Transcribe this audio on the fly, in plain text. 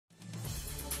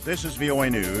This is VOA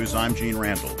News. I'm Gene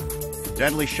Randall.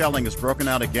 Deadly shelling has broken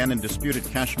out again in disputed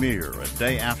Kashmir, a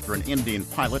day after an Indian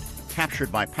pilot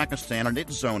captured by Pakistan in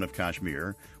its zone of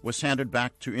Kashmir was handed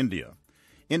back to India.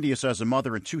 India says a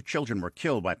mother and 2 children were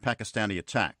killed by Pakistani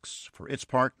attacks. For its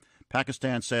part,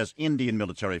 Pakistan says Indian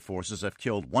military forces have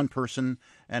killed 1 person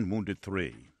and wounded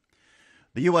 3.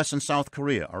 The U.S. and South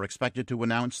Korea are expected to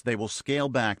announce they will scale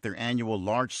back their annual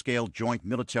large-scale joint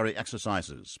military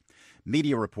exercises.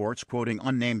 Media reports, quoting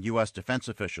unnamed U.S. defense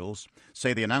officials,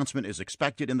 say the announcement is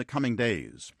expected in the coming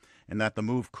days, and that the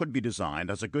move could be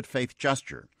designed as a good-faith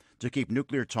gesture to keep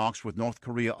nuclear talks with North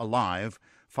Korea alive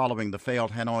following the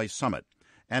failed Hanoi summit,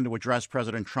 and to address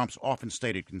President Trump's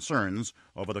often-stated concerns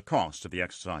over the cost of the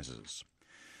exercises.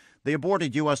 The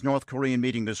aborted U.S.-North Korean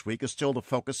meeting this week is still the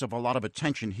focus of a lot of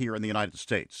attention here in the United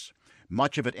States,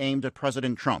 much of it aimed at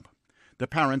President Trump. The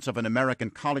parents of an American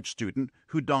college student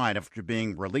who died after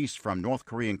being released from North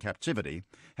Korean captivity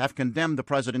have condemned the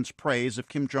president's praise of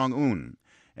Kim Jong-un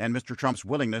and Mr. Trump's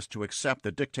willingness to accept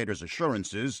the dictator's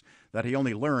assurances that he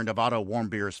only learned of Otto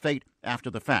Warmbier's fate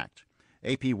after the fact.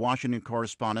 AP Washington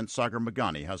correspondent Sagar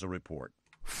Magani has a report.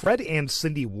 Fred and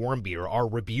Cindy Warmbier are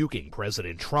rebuking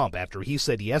President Trump after he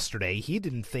said yesterday he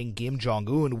didn't think Kim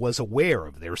Jong-un was aware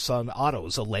of their son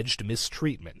Otto's alleged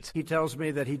mistreatment. He tells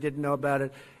me that he didn't know about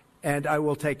it, and I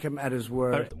will take him at his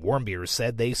word. The Warmbiers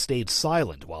said they stayed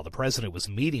silent while the president was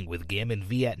meeting with Kim in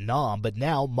Vietnam, but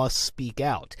now must speak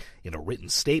out. In a written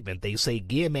statement, they say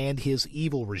Kim and his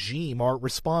evil regime are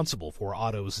responsible for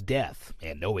Otto's death,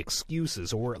 and no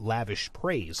excuses or lavish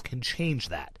praise can change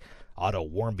that. Otto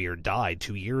Warmbier died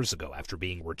 2 years ago after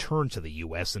being returned to the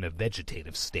U.S. in a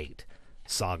vegetative state.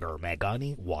 Sagar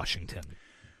Magani, Washington.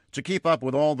 To keep up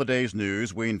with all the day's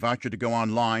news, we invite you to go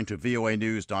online to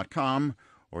voanews.com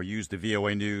or use the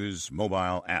VOA News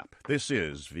mobile app. This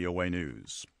is VOA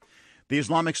News. The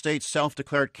Islamic State's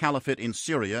self-declared caliphate in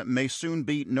Syria may soon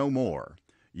be no more.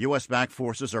 U.S.-backed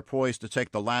forces are poised to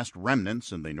take the last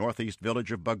remnants in the northeast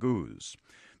village of Baghouz.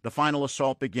 The final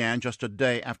assault began just a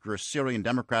day after a Syrian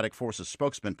Democratic Forces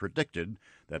spokesman predicted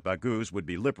that Baghouz would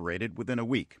be liberated within a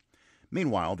week.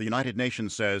 Meanwhile, the United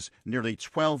Nations says nearly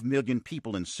 12 million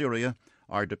people in Syria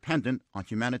are dependent on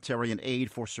humanitarian aid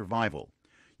for survival.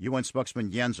 UN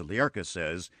spokesman Jens Lierke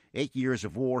says 8 years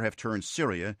of war have turned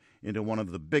Syria into one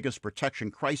of the biggest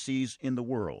protection crises in the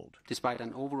world. Despite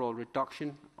an overall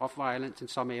reduction of violence in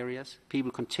some areas,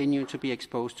 people continue to be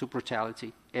exposed to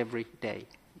brutality every day.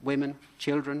 Women,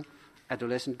 children,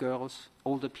 adolescent girls,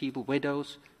 older people,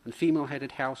 widows, and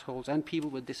female-headed households, and people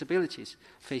with disabilities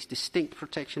face distinct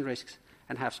protection risks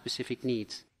and have specific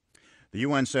needs. The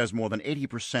UN says more than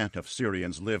 80% of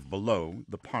Syrians live below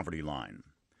the poverty line.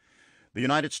 The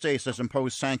United States has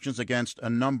imposed sanctions against a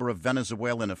number of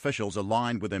Venezuelan officials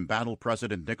aligned with embattled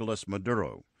President Nicolas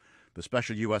Maduro. The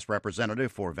special U.S.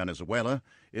 representative for Venezuela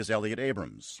is Elliot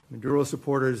Abrams. Maduro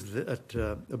supporters that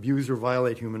abuse or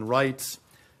violate human rights,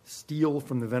 steal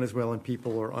from the Venezuelan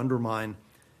people, or undermine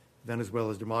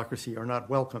Venezuela's democracy are not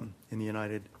welcome in the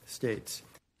United States.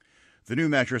 The new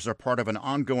measures are part of an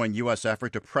ongoing U.S.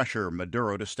 effort to pressure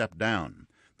Maduro to step down.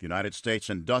 The United States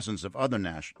and dozens of other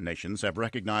nations have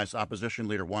recognized opposition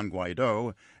leader Juan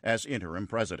Guaido as interim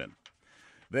president.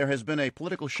 There has been a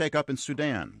political shakeup in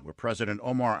Sudan, where President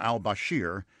Omar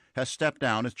al-Bashir has stepped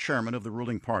down as chairman of the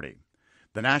ruling party.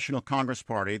 The National Congress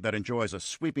Party, that enjoys a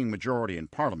sweeping majority in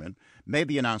parliament, made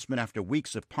the announcement after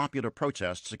weeks of popular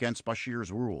protests against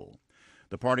Bashir's rule.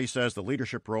 The party says the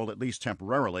leadership role, at least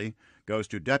temporarily, goes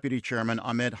to Deputy Chairman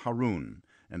Ahmed Haroun,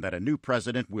 and that a new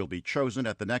president will be chosen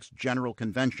at the next General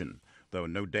Convention, though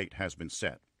no date has been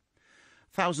set.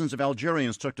 Thousands of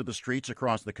Algerians took to the streets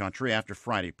across the country after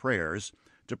Friday prayers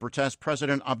to protest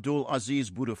President Abdul Aziz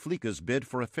Bouteflika's bid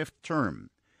for a 5th term.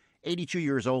 82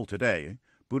 years old today,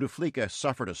 Bouteflika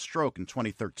suffered a stroke in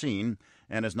 2013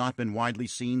 and has not been widely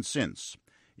seen since.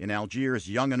 In Algiers,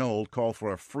 young and old call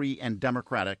for a free and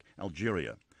democratic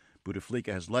Algeria.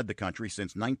 Bouteflika has led the country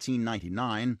since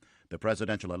 1999. The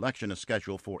presidential election is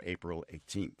scheduled for April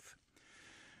 18th.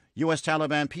 U.S.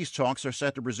 Taliban peace talks are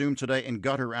set to resume today in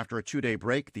Qatar after a 2-day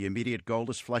break. The immediate goal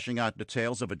is fleshing out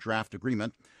details of a draft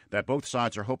agreement that both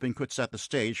sides are hoping could set the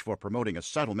stage for promoting a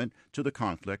settlement to the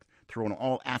conflict through an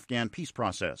all-Afghan peace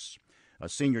process. A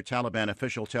senior Taliban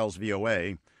official tells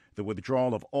VOA the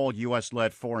withdrawal of all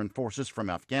U.S.-led foreign forces from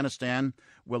Afghanistan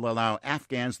will allow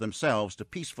Afghans themselves to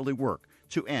peacefully work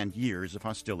to end years of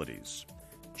hostilities.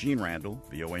 Gene Randall,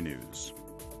 VOA News.